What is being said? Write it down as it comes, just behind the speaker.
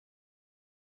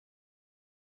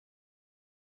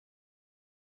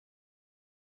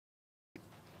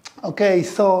Okay,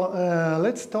 so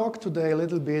let's talk today a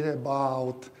little bit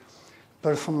about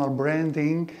personal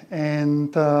branding.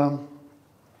 And the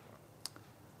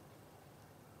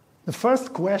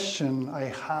first question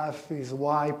I have is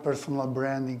why personal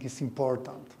branding is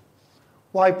important.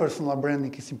 Why personal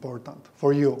branding is important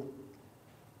for you?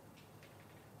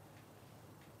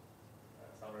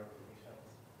 Some recognition.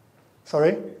 Sorry?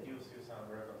 It gives you some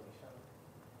recognition.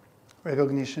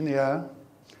 Recognition, yeah.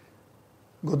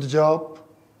 Good job.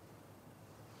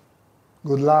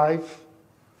 Good life,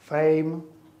 fame,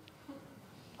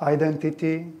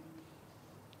 identity,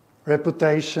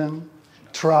 reputation,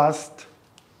 trust,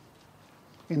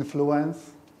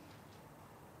 influence,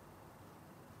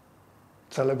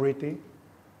 celebrity,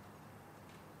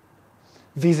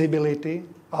 visibility,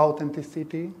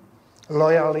 authenticity,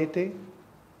 loyalty.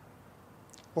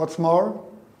 What's more?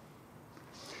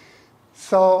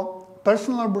 So,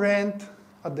 personal brand,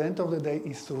 at the end of the day,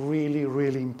 is really,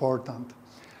 really important.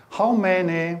 How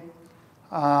many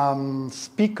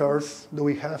speakers do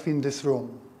we have in this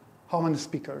room? How many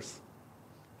speakers?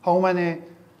 How many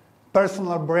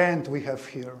personal brand we have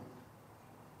here?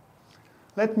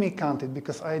 Let me count it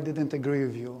because I didn't agree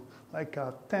with you. Like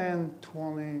 10,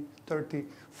 20, 30,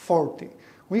 40.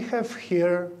 We have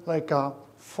here like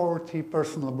 40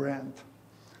 personal brand.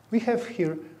 We have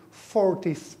here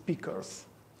 40 speakers.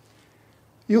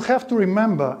 You have to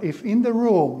remember, if in the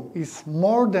room is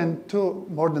more than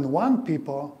one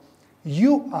people,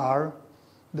 you are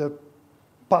the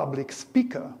public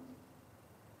speaker.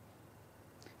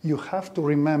 You have to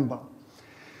remember.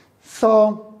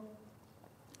 So,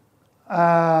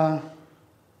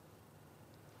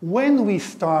 when we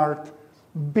start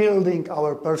building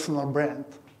our personal brand,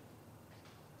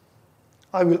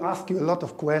 I will ask you a lot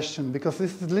of questions because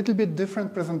this is a little bit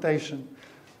different presentation.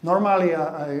 Normally,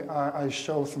 I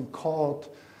show some code.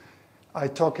 I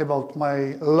talk about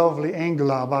my lovely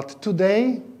Angular, but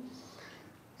today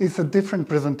it's a different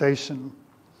presentation.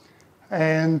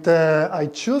 And I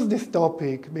choose this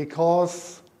topic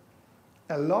because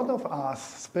a lot of us,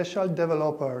 special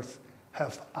developers,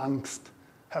 have angst,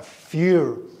 have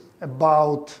fear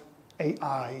about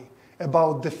AI,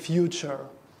 about the future.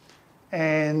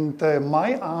 And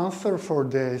my answer for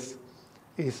this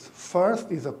is first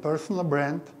is a personal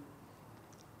brand,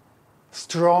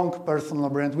 strong personal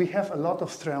brand. We have a lot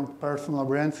of strong personal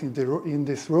brands in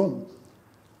this room,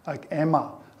 like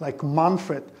Emma, like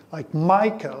Manfred, like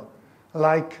Michael,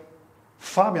 like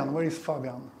Fabian. Where is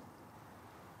Fabian?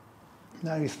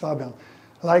 There is Fabian.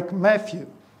 Like Matthew.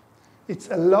 It's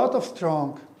a lot of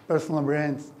strong personal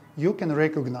brands you can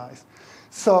recognize.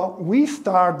 So we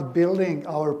start building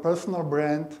our personal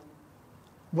brand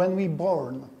when we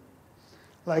born.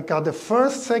 Like the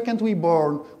first second we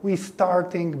born, we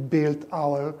starting build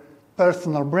our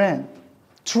personal brand.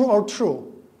 True or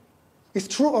true? It's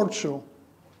true or true?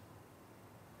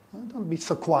 Don't be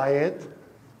so quiet.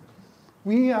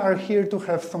 We are here to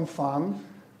have some fun.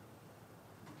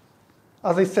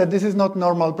 As I said, this is not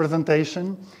normal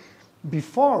presentation.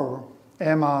 Before,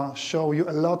 Emma showed you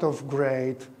a lot of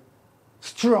great,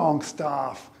 strong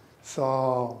stuff.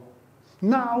 So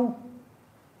now,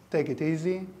 take it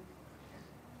easy.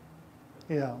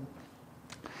 Yeah.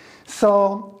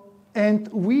 So, and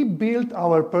we build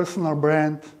our personal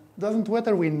brand, doesn't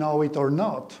matter we know it or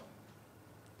not.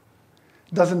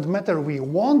 Doesn't matter we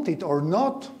want it or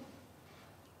not.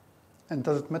 And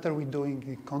doesn't matter we doing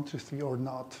it consciously or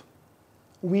not.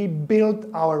 We build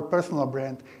our personal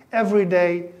brand every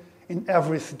day in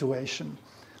every situation.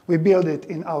 We build it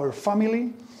in our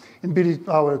family, and build it in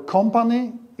our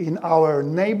company, in our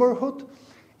neighborhood,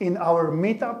 in our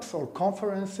meetups or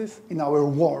conferences, in our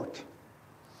world.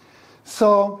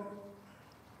 So,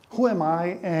 who am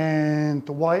I and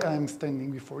why I'm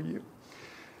standing before you?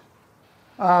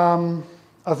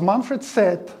 As Manfred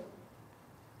said,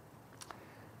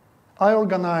 I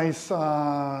organize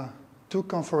 2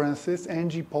 conferences,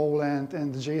 NG Poland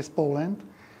and JS Poland.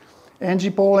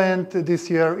 NG Poland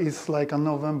this year is like on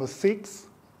November 6th,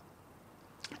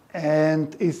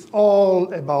 and it's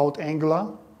all about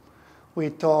Angular. We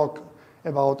talk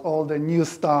about all the new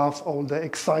stuff, all the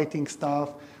exciting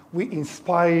stuff. We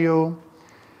inspire you.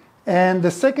 And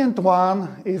the second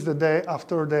one is the day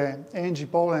after the NG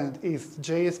Poland is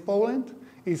JS Poland.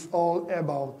 It's all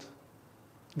about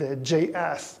the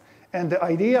JS. And the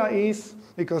idea is,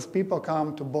 because people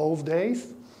come to both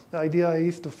days, the idea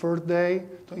is the first day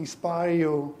to inspire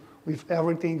you with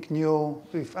everything new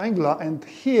with Angular. And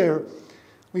here,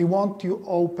 we want to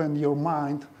open your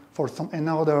mind for some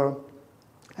another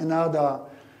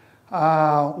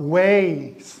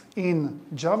ways in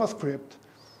JavaScript,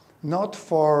 not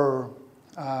for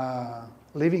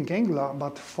living Angular,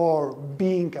 but for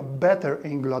being a better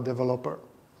Angular developer.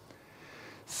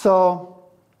 So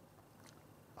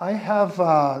I have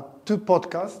 2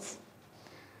 podcasts,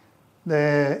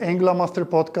 the Angular Master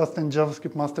Podcast and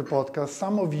JavaScript Master Podcast.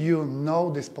 Some of you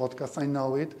know this podcast, I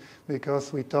know it,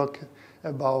 because we talked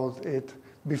about it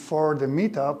before the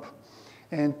meetup,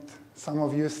 and some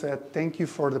of you said, thank you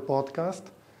for the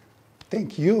podcast.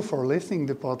 Thank you for listening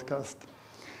to the podcast.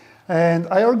 And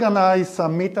I organize a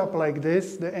meetup like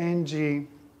this, the Angular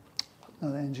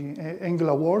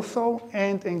Warsaw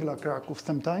and Angular Kraków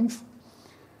sometimes.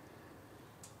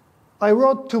 I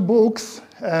wrote 2 books.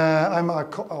 I'm a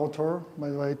co-author, by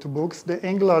the way, 2 books. The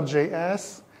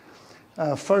Angular.js,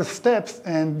 First Steps,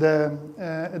 and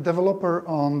Developer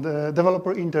on the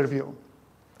Developer Interview.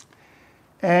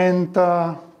 And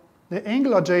the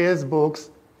Angular.js books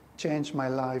changed my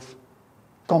life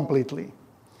completely.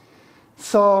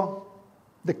 So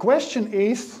the question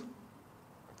is,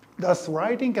 does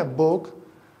writing a book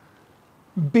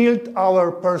build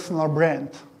our personal brand?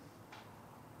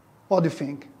 What do you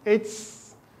think?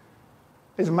 Is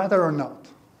it matter or not?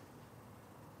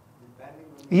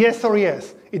 Yes or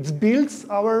yes? It builds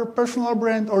our personal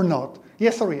brand or not?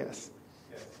 Yes or yes?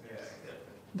 Yes.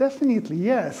 Definitely,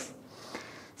 yes.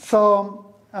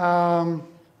 So, as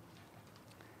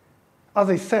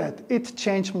I said, it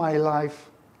changed my life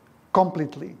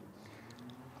completely.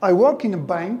 I work in a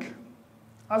bank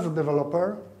as a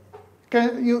developer.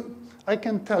 I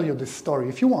can tell you this story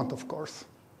if you want, of course.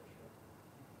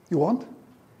 You want?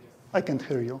 I can't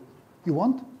hear you. You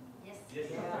want? Yes.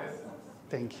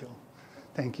 Thank you.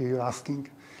 Thank you, you're asking.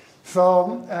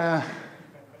 So,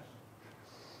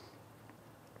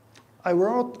 I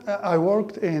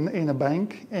worked in a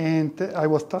bank, and I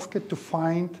was tasked to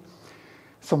find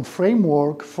some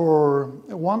framework for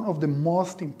one of the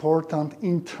most important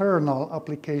internal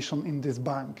application in this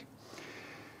bank.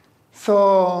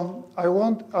 So I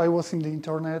was in the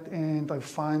internet, and I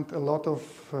find a lot of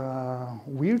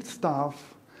weird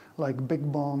stuff like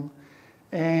Big Bone,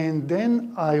 and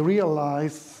then I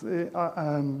realized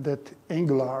that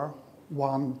Angular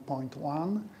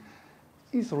 1.1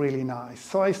 is really nice.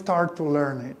 So I started to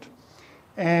learn it,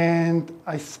 and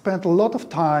I spent a lot of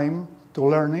time to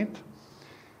learn it.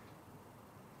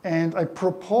 And I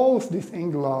proposed this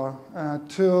Angular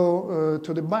to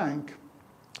the bank.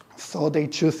 So they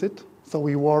choose it. So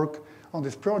we work on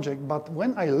this project. But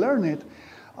when I learned it,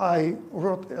 I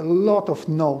wrote a lot of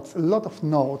notes.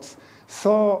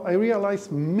 So I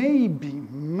realized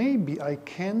maybe I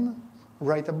can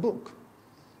write a book.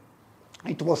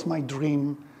 It was my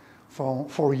dream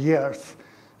for years.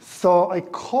 So I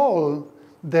called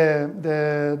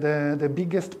the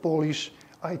biggest Polish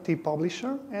IT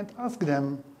publisher and asked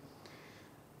them,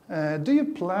 do you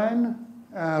plan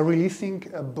releasing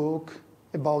a book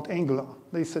about Angular?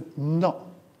 They said,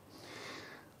 no.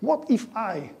 What if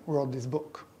I wrote this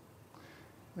book?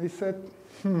 They said,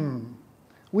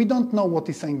 we don't know what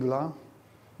is Angular.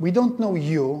 We don't know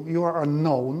you. You are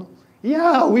unknown.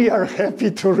 Yeah, we are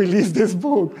happy to release this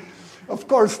book. Of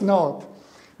course not.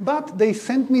 But they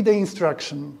sent me the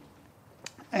instruction.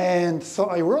 And so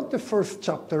I wrote the first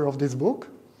chapter of this book.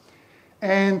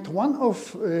 And one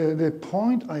of the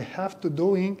point I have to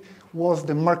doing was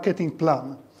the marketing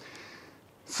plan.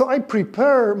 So I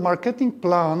prepare marketing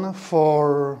plan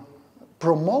for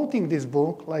promoting this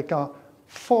book, like a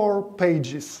 4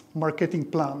 pages marketing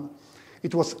plan.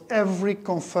 It was every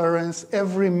conference,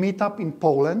 every meetup in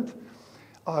Poland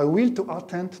I will to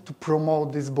attend to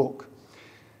promote this book.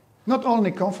 Not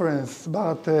only conference,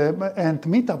 but and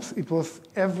meetups. It was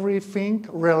everything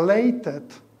related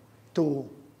to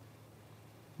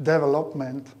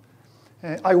development.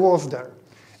 I was there,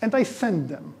 and I sent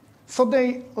them. So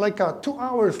they, like 2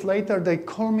 hours later, they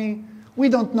call me. We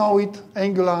don't know it,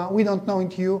 Angular. We don't know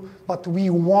it, you, but we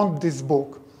want this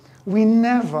book. We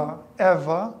never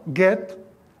ever get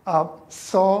a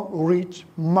so rich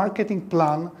marketing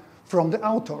plan from the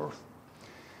author.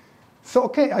 So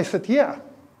okay, I said, yeah,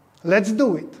 let's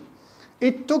do it.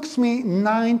 It took me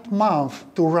 9 months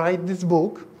to write this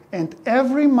book, and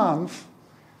every month,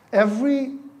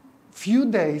 every few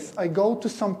days, I go to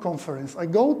some conference, I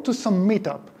go to some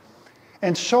meetup,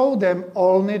 and show them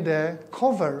only the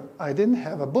cover. I didn't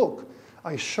have a book.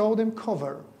 I showed them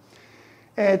cover.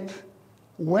 And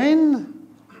when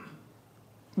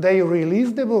they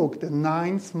released the book, the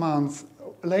 9 months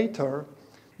later,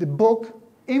 the book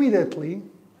immediately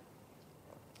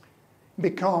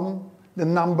became the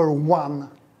 _1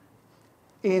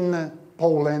 in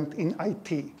Poland in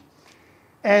IT.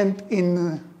 And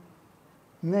in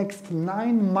next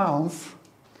 9 months,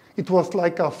 it was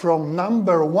like from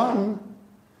 _1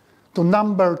 to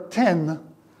number 10,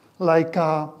 like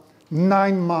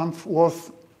 9 months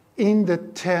was in the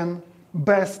 10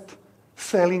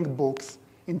 best-selling books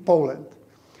in Poland.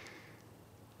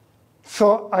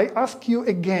 So I ask you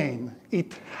again,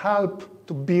 it helped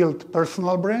to build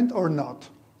personal brand or not?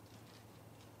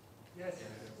 Yes.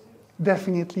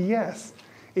 Definitely yes,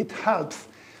 it helps.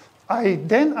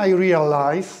 Then I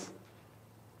realize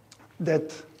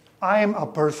that I am a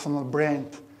personal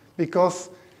brand because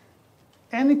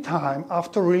anytime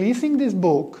after releasing this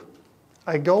book,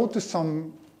 I go to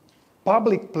some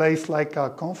public place like a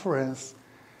conference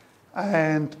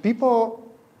and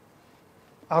people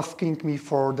asking me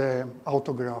for the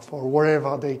autograph or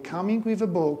wherever, they coming with a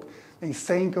book, they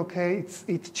saying, okay,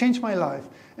 it changed my life.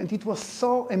 And it was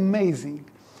so amazing.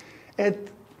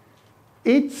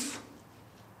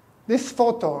 This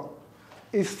photo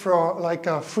is from like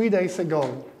 3 days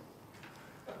ago.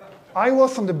 I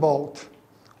was on the boat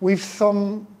with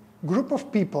some group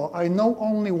of people. I know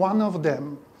only one of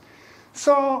them.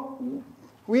 So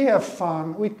we have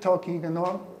fun, we're talking and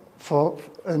all.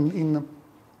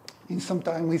 In some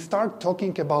time we start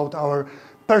talking about our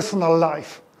personal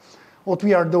life, what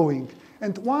we are doing.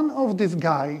 And one of this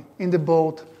guy in the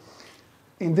boat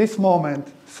in this moment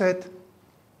said,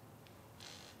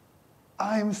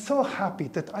 I am so happy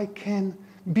that I can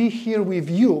be here with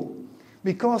you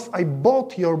because I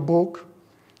bought your book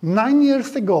 9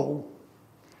 years ago.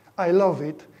 I love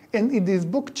it. And this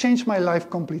book changed my life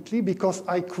completely because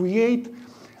I create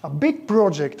a big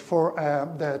project for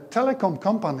the telecom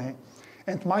company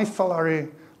and my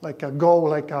salary like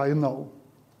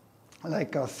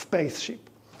a spaceship.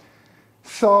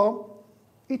 So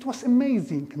it was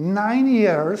amazing. 9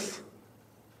 years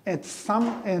and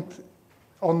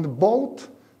on the boat,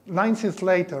 9 years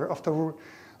later, after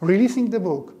releasing the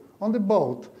book, on the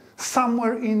boat,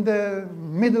 somewhere in the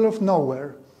middle of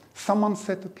nowhere, someone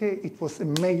said, okay, it was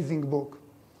an amazing book.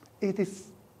 It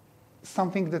is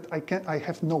something that I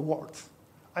have no words.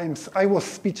 I was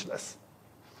speechless.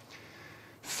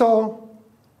 So,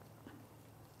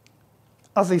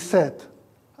 as I said,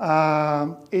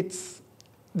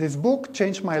 this book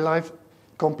changed my life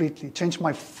completely, changed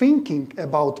my thinking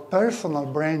about personal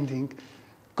branding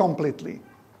completely.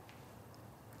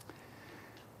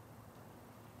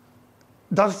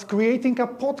 Does creating a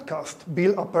podcast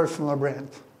build a personal brand?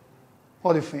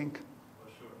 What do you think?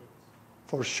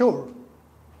 For sure.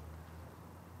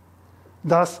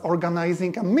 Does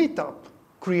organizing a meetup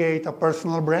create a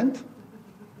personal brand?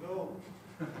 No.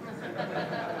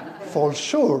 For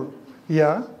sure,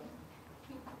 yeah.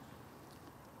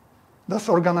 Does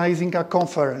organizing a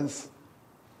conference?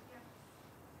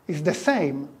 It's the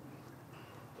same.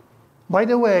 By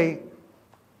the way,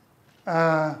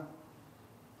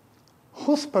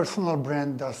 whose personal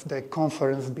brand does the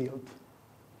conference build?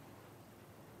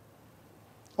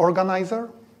 Organizer?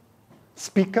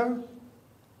 Speaker?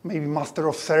 Maybe master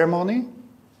of ceremony?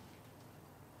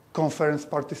 Conference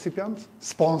participants?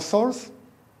 Sponsors?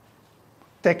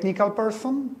 Technical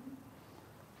person?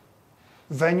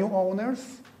 Venue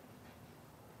owners?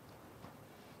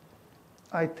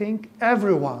 I think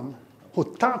everyone who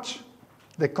touch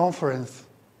the conference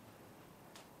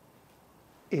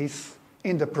is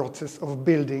in the process of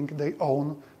building their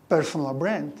own personal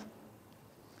brand.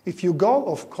 If you go,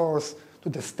 of course, to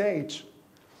the stage,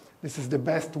 this is the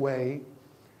best way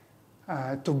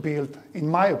to build, in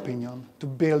my opinion, to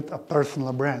build a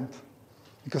personal brand.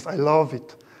 Because I love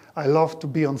it. I love to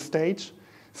be on stage.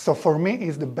 So for me,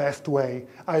 it's the best way.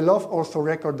 I love also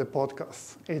record the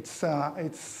podcast.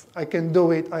 I can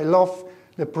do it. I love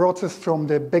the process from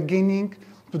the beginning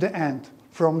to the end,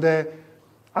 from the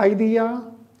idea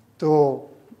to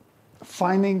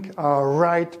finding a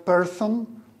right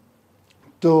person,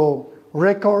 to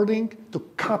recording, to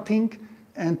cutting,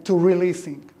 and to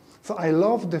releasing. So I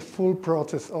love the full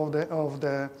process of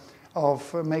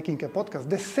making a podcast.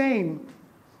 The same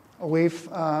with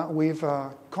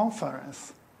a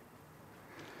conference.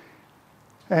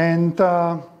 And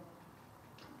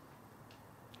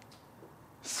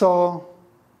so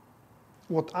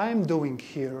what I'm doing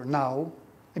here now,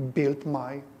 I build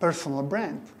my personal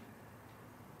brand.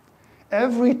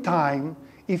 Every time,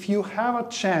 if you have a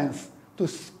chance to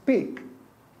speak,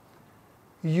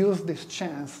 use this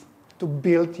chance to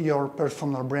build your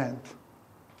personal brand.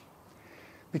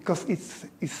 Because it's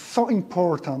so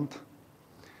important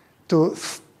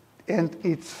and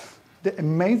it's the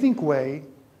amazing way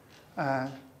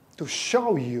to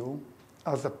show you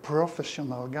as a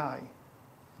professional guy.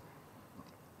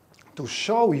 To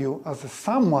show you as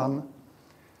someone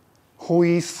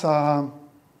who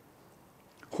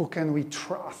can we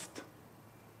trust.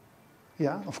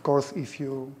 Yeah, of course, if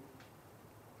you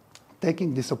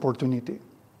taking this opportunity.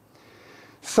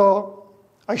 So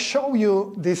I show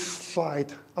you this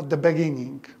slide at the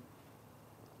beginning.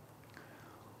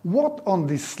 What on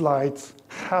these slides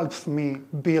helps me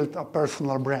build a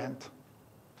personal brand?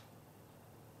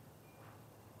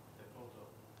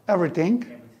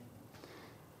 Everything.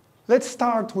 Let's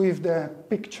start with the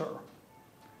picture.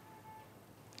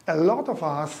 A lot of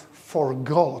us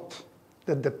forgot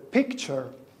that the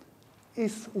picture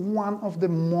is one of the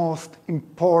most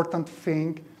important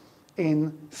things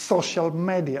in social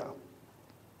media.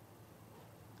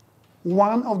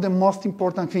 One of the most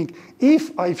important things.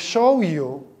 If I show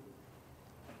you,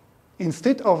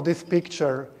 instead of this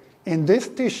picture, in this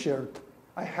t-shirt,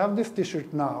 I have this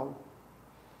t-shirt now,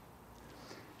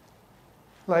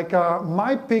 like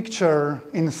my picture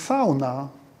in sauna,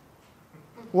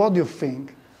 what do you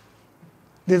think?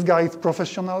 This guy is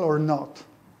professional or not?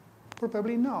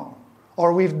 Probably no.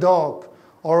 Or with dog,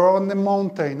 or on the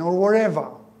mountain, or wherever.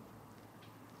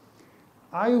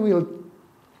 I will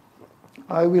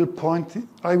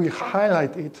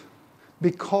highlight it,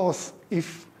 because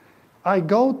if I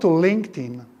go to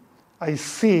LinkedIn, I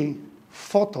see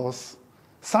photos.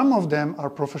 Some of them are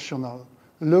professional,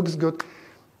 looks good.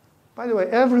 By the way,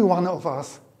 every one of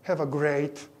us have a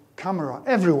great camera,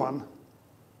 everyone.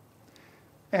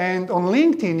 And on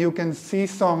LinkedIn, you can see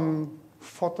some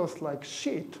photos like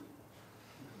shit.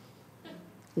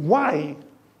 Why?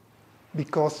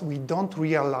 Because we don't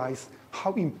realize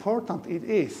how important it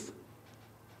is.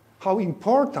 How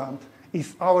important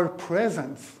is our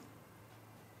presence.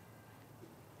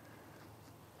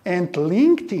 And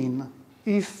LinkedIn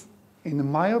is, in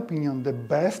my opinion, the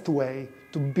best way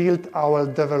to build our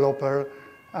developer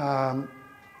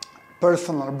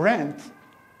personal brand.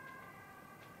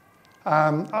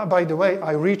 By the way,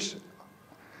 I reached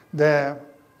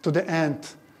to the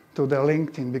end to the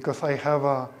LinkedIn because I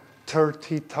have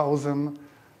 30,000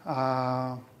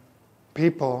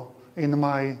 people in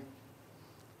my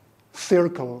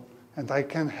circle, and I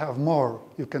can have more.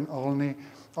 You can only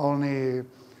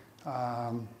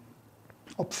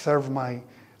observe my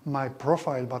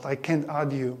profile, but I can't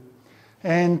add you.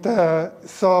 And but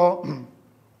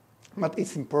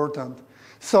it's important.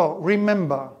 So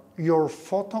remember, your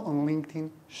photo on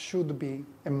LinkedIn should be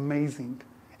amazing.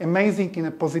 Amazing in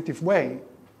a positive way.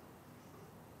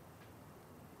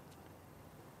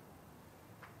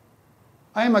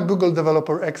 I am a Google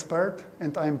developer expert,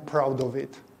 and I'm proud of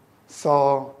it.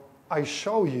 So I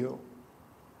show you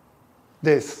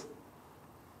this.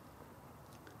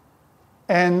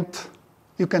 And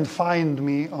you can find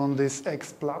me on this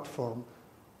X platform.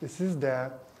 This is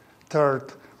the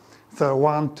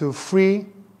one, two, three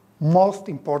most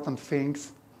important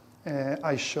things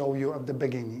I show you at the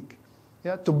beginning.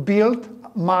 Yeah, to build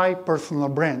my personal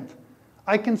brand.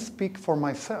 I can speak for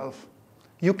myself.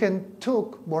 You can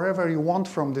take whatever you want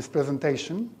from this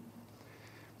presentation.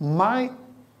 My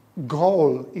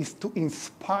goal is to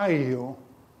inspire you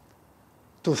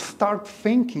to start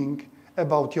thinking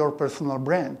about your personal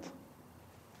brand.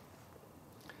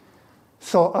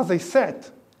 So, as I said,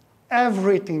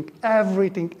 everything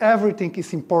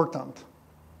is important.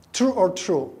 True or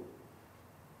true?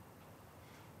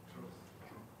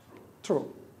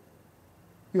 True.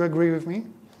 You agree with me?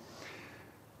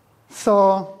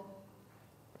 So,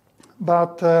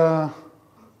 but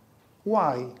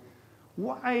why?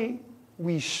 Why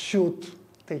we should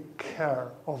take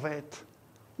care of it?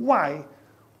 Why?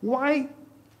 Why?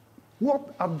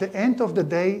 What at the end of the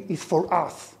day is for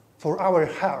us, for our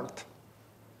heart?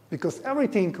 Because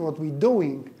everything what we're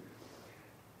doing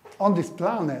on this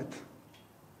planet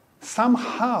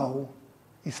somehow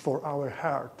is for our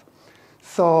heart.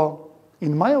 So,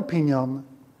 in my opinion,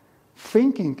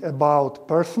 thinking about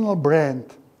personal brand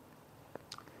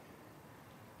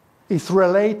is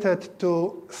related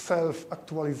to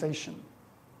self-actualization.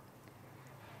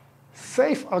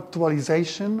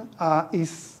 Self-actualization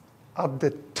is at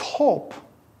the top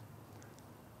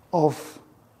of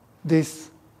this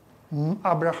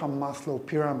Abraham Maslow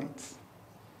pyramids.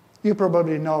 You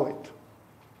probably know it.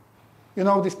 You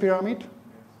know this pyramid?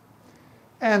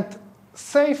 And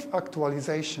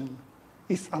self-actualization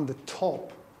is on the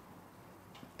top.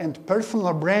 And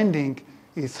personal branding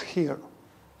is here,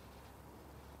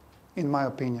 in my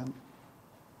opinion.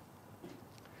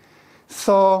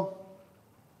 So,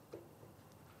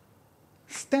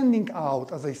 standing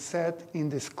out, as I said, in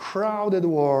this crowded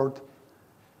world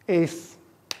is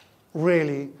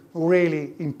really,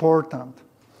 really important.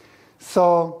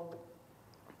 So,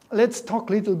 let's talk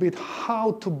a little bit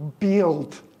how to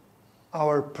build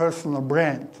our personal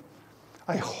brand.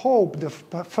 I hope the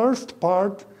first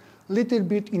part little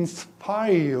bit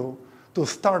inspire you to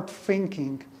start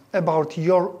thinking about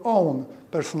your own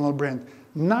personal brand.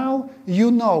 Now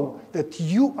you know that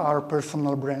you are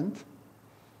personal brand.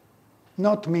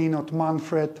 Not me, not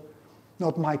Manfred,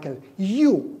 not Michael.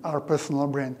 You are personal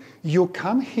brand. You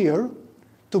come here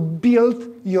to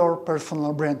build your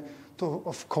personal brand, to,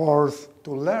 of course,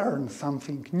 to learn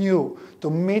something new, to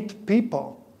meet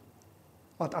people.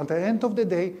 But at the end of the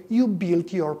day, you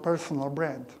build your personal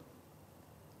brand.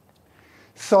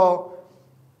 So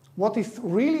what is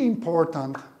really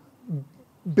important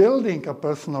building a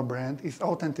personal brand is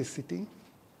authenticity.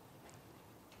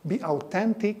 Be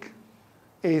authentic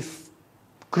is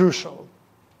crucial.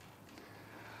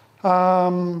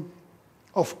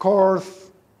 Of course,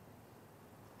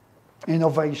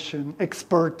 innovation,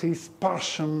 expertise,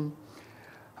 passion,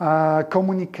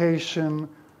 communication,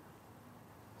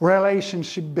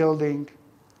 relationship building,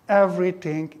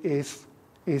 everything is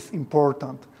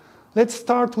important. Let's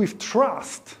start with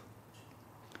trust.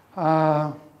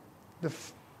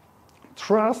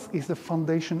 Trust is the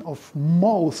foundation of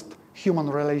most human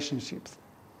relationships.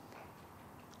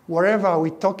 Wherever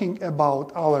we're talking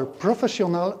about our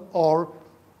professional or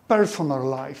personal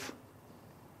life,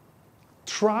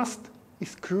 trust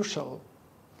is crucial.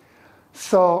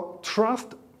 So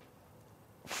trust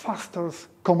fosters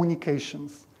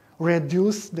communications,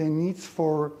 reduces the needs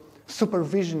for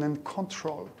supervision and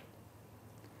control,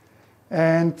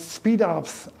 and speed up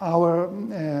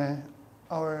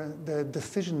the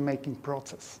decision-making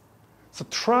process. So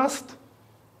trust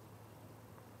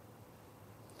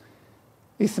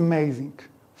is amazing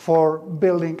for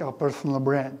building a personal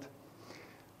brand.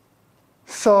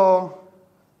 So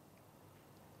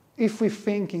if we're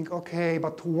thinking, okay,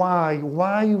 but why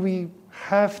we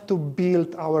have to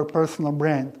build our personal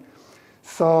brand?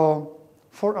 So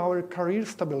for our career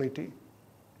stability,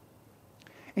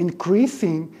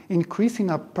 increasing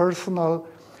a personal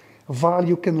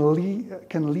value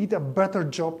can lead a better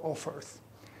job offers,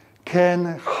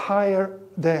 can higher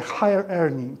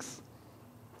earnings,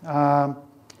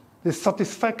 the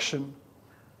satisfaction,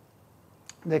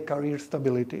 the career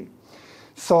stability.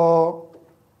 So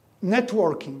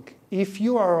networking, if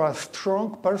you are a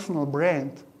strong personal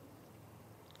brand,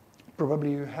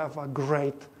 probably you have a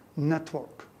great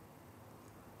network.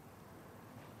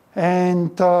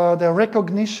 And the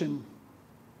recognition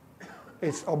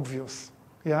is obvious,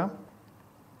 yeah?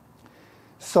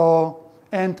 So,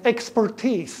 and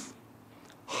expertise,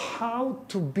 how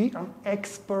to be an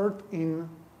expert in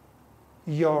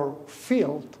your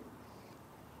field,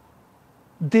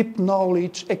 deep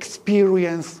knowledge,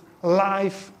 experience,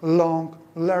 lifelong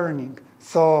learning.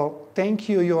 So thank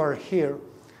you, you are here.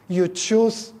 You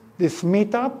choose this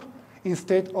meetup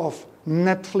instead of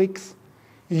Netflix,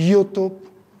 YouTube,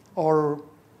 or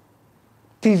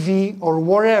TV, or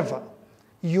wherever.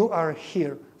 You are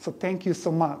here. So thank you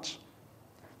so much.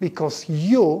 Because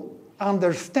you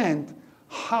understand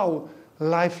how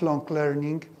lifelong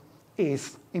learning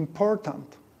is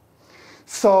important.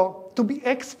 So to be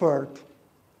expert,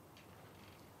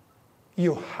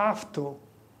 you have to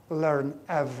learn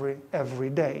every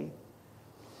day.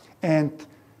 And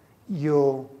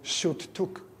you should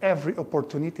take every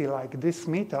opportunity like this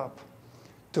meetup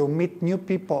to meet new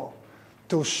people,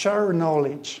 to share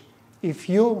knowledge. If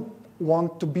you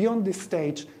want to be on this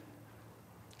stage,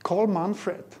 call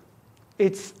Manfred.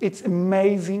 It's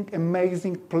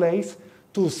amazing place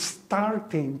to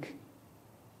starting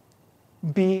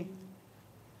be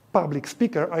public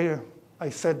speaker. I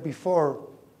said before,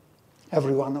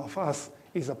 every one of us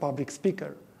is a public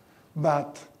speaker.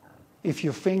 But if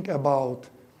you think about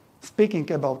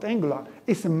speaking about Angular,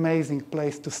 it's an amazing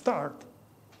place to start.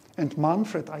 And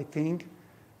Manfred, I think,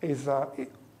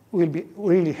 will be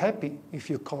really happy if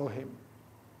you call him.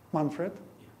 Manfred?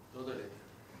 Yeah, totally.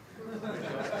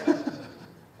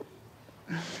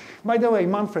 By the way,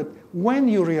 Manfred, when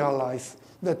you realize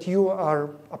that you are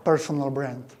a personal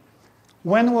brand,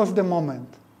 when was the moment,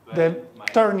 the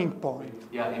turning point?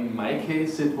 Yeah, in my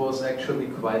case, it was actually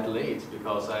quite late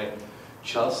because I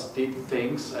just did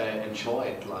things I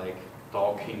enjoyed, like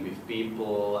talking with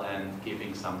people and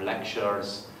giving some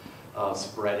lectures,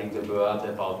 spreading the word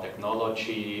about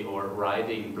technology, or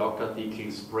writing blog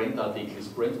articles,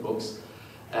 print books.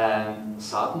 And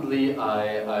suddenly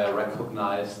I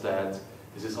recognized that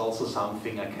this is also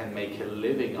something I can make a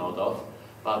living out of.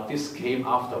 But this came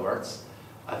afterwards.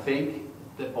 I think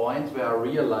the point where I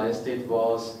realized it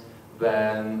was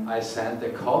when I sent a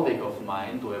colleague of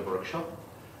mine to a workshop,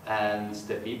 and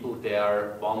the people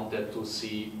there wanted to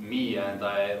see me, and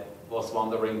I was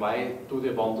wondering, why do they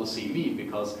want to see me?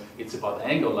 Because it's about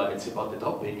Angular, it's about the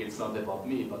topic, it's not about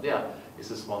me. But yeah,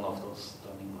 this is one of those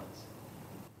turning points.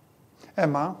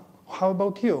 Emma, how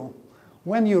about you?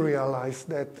 when you realize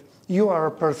that you are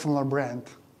a personal brand?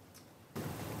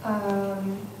 That's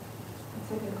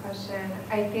a good question.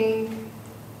 I think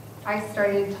I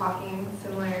started talking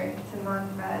similar to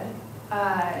Manfred,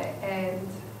 and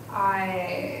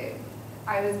I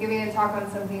was giving a talk on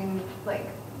something like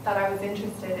that I was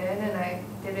interested in, and I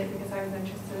did it because I was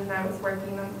interested, and I was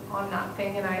working on that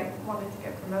thing, and I wanted to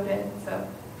get promoted, so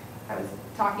I was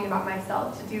talking about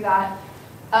myself to do that,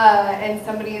 and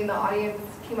somebody in the audience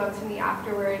came up to me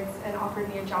afterwards and offered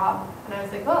me a job, and I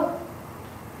was like, oh,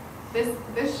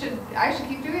 I should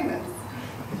keep doing this.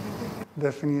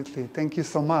 Definitely. Thank you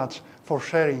so much for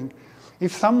sharing.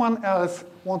 If someone else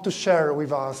wants to share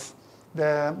with us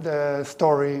the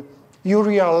story, you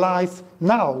realize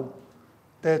now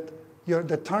that you're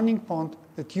the turning point,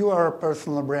 that you are a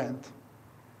personal brand.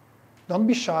 Don't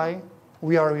be shy.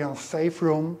 We are in a safe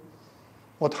room.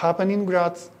 What happened in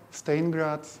Graz, stay in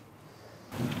Graz.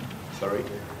 Sorry.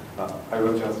 I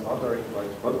was just wondering,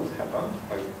 what would happen?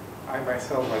 I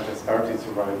myself, just started to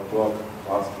write a blog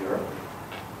last year,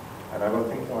 and I was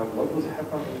thinking, what would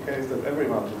happen in case that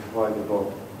everyone would write a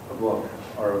blog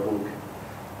or a book?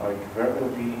 Where will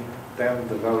be then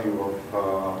the value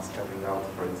of standing out,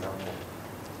 for example?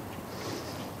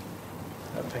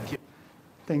 Thank you.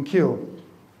 Thank you.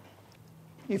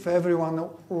 If everyone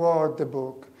wrote the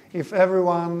book, if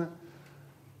everyone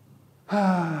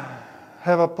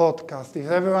have a podcast,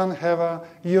 if everyone have a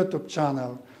YouTube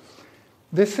channel,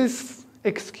 this is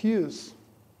excuse.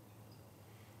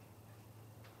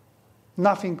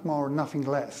 Nothing more, nothing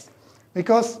less.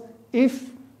 Because if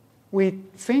we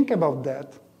think about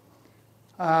that,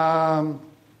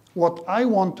 what I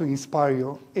want to inspire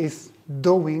you is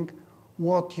doing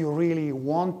what you really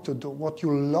want to do, what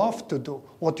you love to do,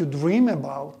 what you dream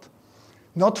about.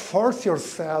 Not force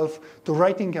yourself to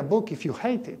writing a book if you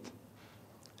hate it.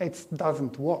 It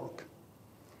doesn't work.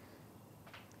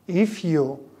 If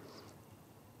you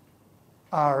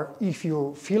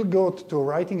feel good to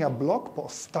writing a blog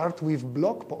post, start with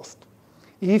blog post.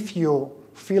 If you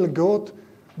feel good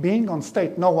being on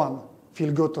stage, no one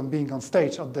feel good on being on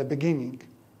stage at the beginning.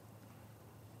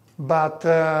 But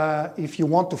if you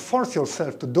want to force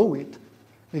yourself to do it,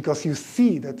 because you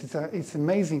see that it's an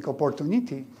amazing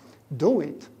opportunity, do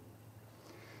it.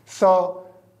 So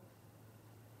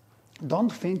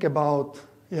don't think about,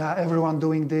 everyone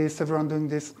doing this, everyone doing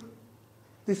this.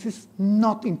 This is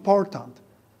not important.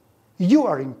 You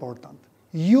are important.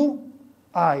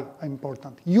 I am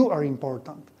important. You are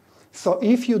important. So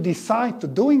if you decide to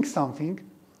doing something,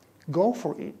 go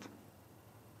for it.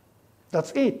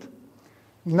 That's it.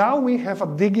 Now we have a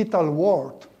digital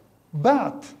world,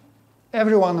 but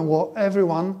everyone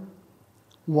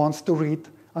wants to read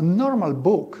a normal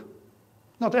book.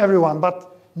 Not everyone,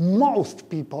 but most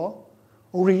people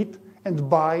read and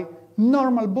buy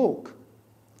normal book.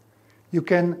 You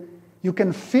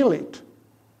can feel it.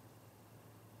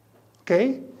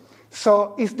 Okay?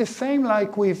 So it's the same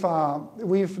like with all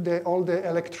the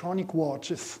electronic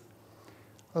watches,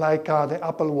 like the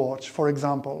Apple Watch, for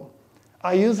example.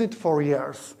 I use it for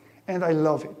years, and I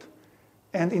love it.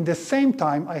 And in the same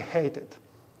time, I hate it.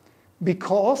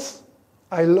 Because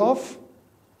I love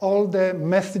all the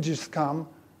messages come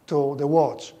to the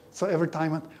watch. So every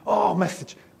time,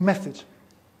 message.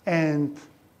 And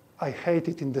I hate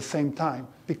it in the same time,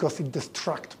 because it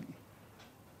distracts me.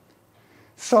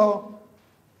 So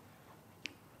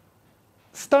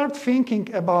start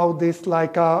thinking about this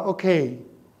like, okay,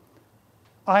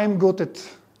 I'm good at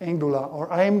Angular,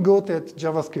 or I am good at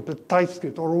JavaScript, at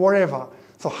TypeScript, or whatever.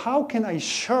 So how can I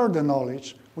share the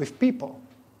knowledge with people?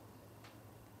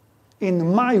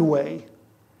 In my way,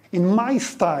 in my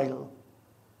style.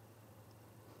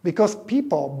 Because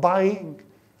people buying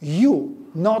you,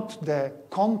 not the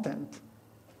content.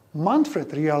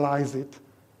 Manfred realized it,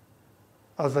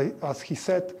 as he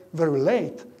said very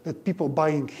late, that people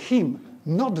buying him,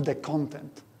 not the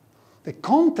content. The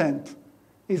content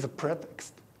is a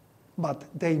pretext, but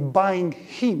they buying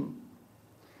him.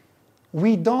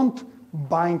 We don't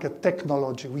buying a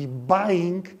technology, we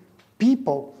buying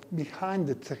people behind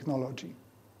the technology.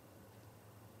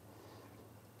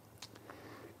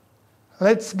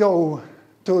 Let's go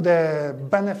to the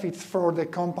benefits for the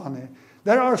company.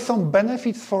 There are some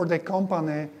benefits for the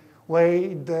company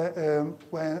when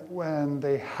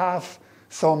they have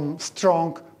some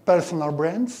strong personal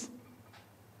brands.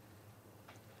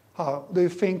 How do you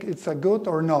think it's a good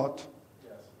or not?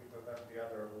 Yes, because then the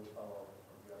other will follow.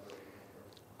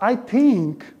 I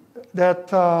think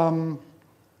that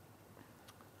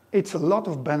it's a lot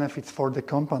of benefits for the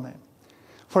company.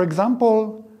 For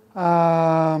example,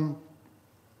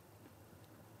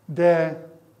 the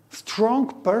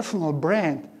strong personal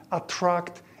brand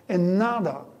attract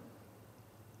another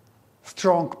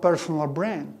strong personal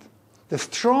brand. The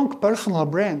strong personal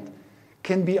brand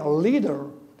can be a leader,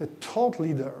 the thought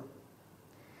leader.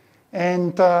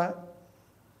 And the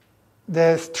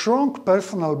strong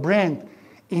personal brand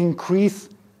increase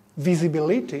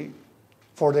visibility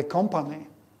for the company.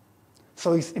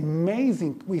 So it's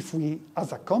amazing if we,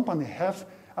 as a company, have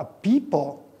a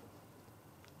people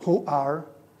who are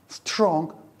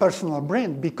strong personal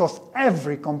brand, because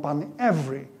every company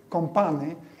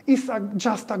is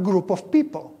just a group of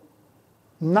people.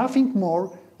 Nothing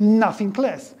more, nothing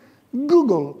less.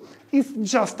 Google is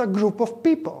just a group of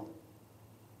people.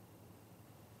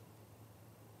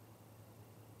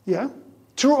 Yeah?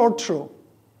 True or true?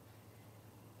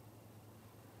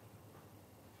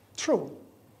 True,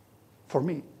 for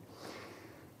me.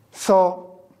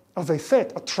 So, as I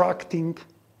said, attracting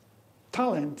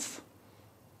talents.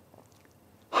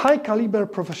 High caliber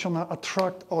professionals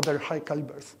attract other high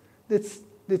calibers.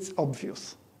 That's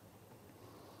obvious.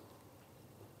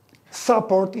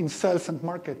 Support in sales and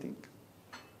marketing.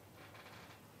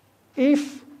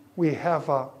 If we have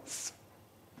a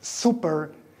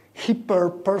super, hyper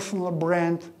personal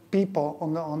brand people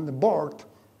on the board,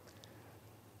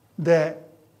 the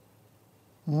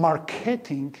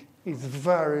marketing is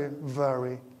very,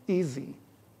 very easy.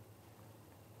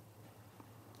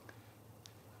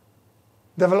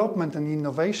 Development and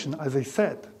innovation, as I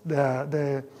said,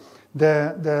 the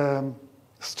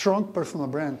strong personal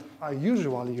brand are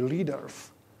usually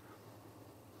leaders.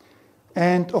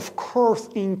 And of course,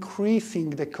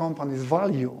 increasing the company's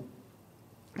value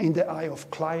in the eye of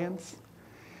clients,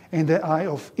 in the eye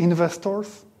of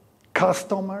investors,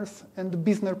 customers, and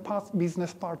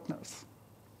business partners.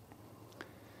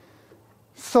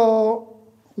 So,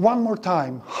 one more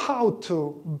time, how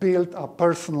to build a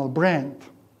personal brand?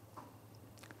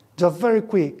 Just very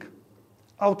quick,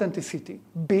 authenticity.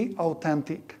 Be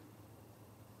authentic.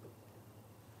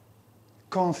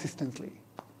 Consistently.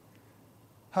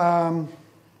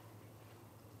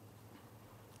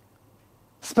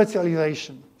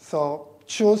 Specialization. So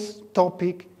choose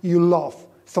topic you love,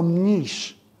 some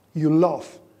niche you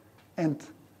love, and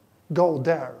go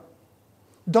there.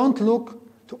 Don't look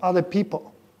to other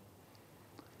people.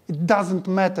 It doesn't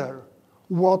matter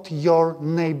what your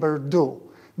neighbor do.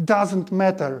 Doesn't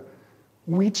matter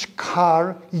which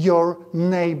car your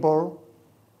neighbor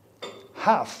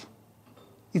have.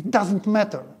 It doesn't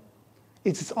matter.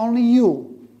 It's only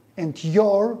you and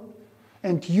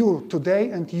you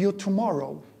today and you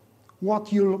tomorrow.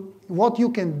 What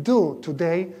you can do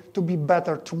today to be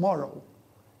better tomorrow.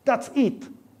 That's it.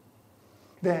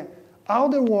 The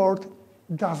outer world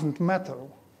doesn't matter.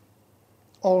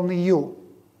 Only you.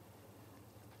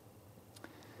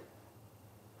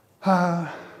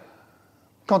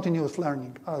 Continuous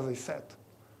learning, as I said.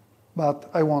 But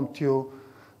I want to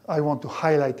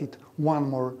highlight it one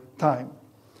more time.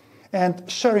 And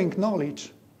sharing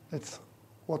knowledge, that's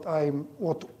what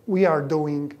we are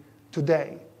doing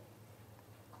today.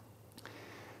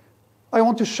 I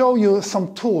want to show you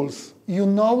some tools. You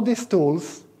know these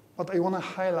tools, but I want to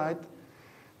highlight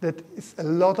that it's a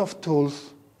lot of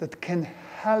tools that can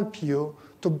help you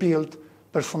to build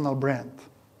personal brand.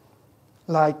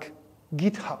 Like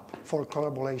GitHub for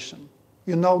collaboration.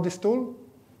 You know this tool?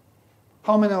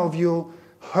 How many of you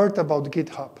heard about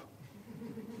GitHub?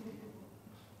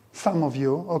 Some of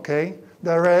you, okay.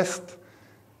 The rest,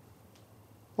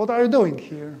 what are you doing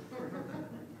here?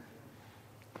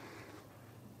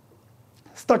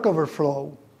 Stack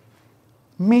Overflow,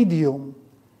 Medium,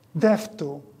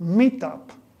 Dev2, Meetup,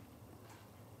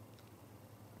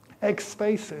 X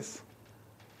Spaces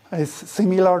is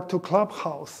similar to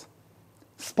Clubhouse.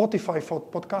 Spotify for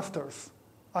podcasters.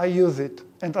 I use it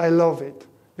and I love it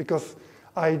because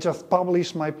I just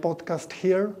publish my podcast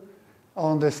here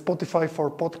on the Spotify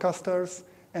for podcasters,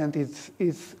 and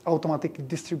it's automatically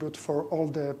distributed for all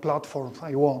the platforms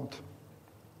I want.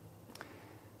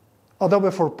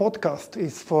 Adobe for Podcast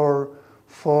is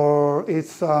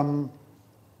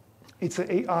it's an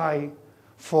AI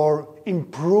for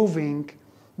improving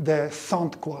the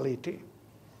sound quality.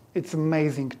 It's an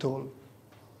amazing tool.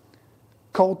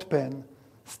 CodePen,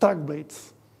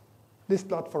 StackBlitz. This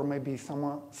platform, maybe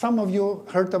some of you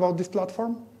heard about this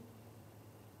platform?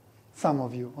 Some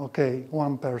of you, okay,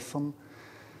 one person.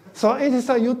 So it is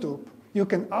a YouTube. You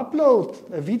can upload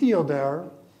a video there,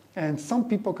 and some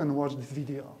people can watch this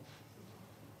video.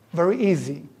 Very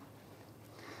easy.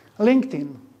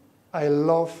 LinkedIn. I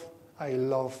love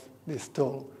this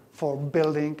tool for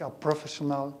building a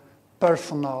professional,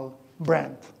 personal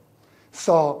brand.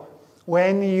 So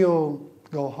when you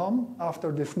go home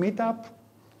after this meetup,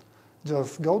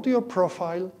 just go to your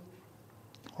profile,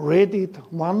 read it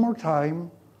one more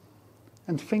time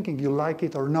and thinking you like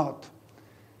it or not.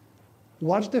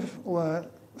 Watch this,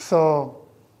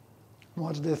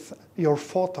 your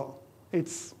photo.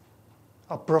 It's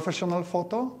a professional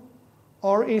photo,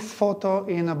 or is photo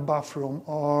in a bathroom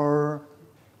or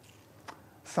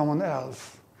someone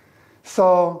else.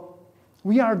 So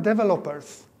we are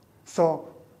developers.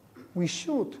 So we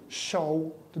should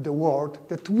show to the world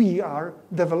that we are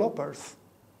developers.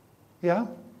 Yeah?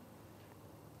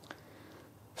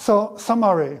 So,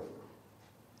 summary.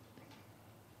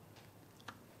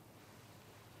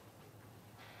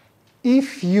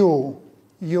 If you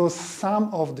use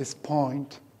some of this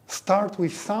point, start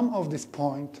with some of this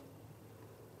point,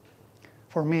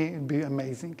 for me it'd be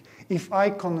amazing. If I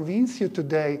convince you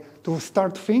today to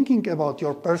start thinking about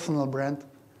your personal brand,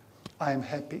 I'm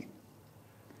happy.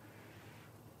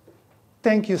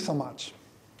 Thank you so much.